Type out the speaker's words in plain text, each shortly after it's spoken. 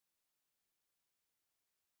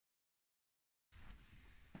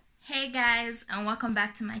Hey guys, and welcome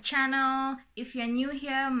back to my channel. If you're new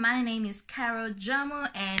here, my name is CJ Jamu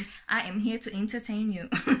and I am here to entertain you.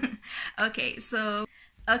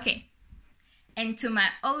 Okay, and to my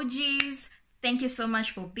OGs, thank you so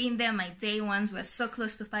much for being there. My day ones, we're so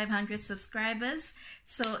close to 500 subscribers.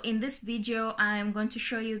 So in this video, I'm going to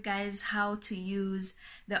show you guys how to use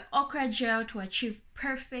the Okra gel to achieve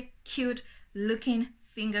perfect, cute looking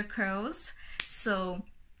finger curls. So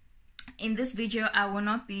in this video, I will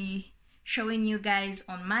not be showing you guys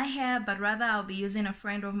on my hair, but rather I'll be using a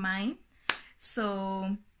friend of mine.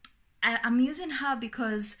 So I'm using her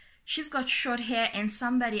because she's got short hair and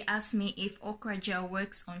somebody asked me if Okra gel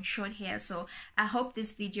works on short hair. So I hope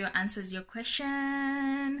this video answers your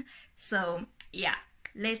question. So yeah,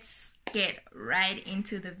 let's get right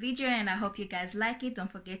into the video and I hope you guys like it.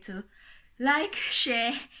 Don't forget to like,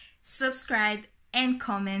 share, subscribe and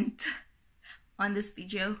comment on this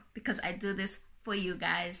video because I do this for you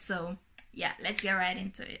guys. So yeah, let's get right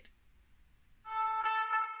into it.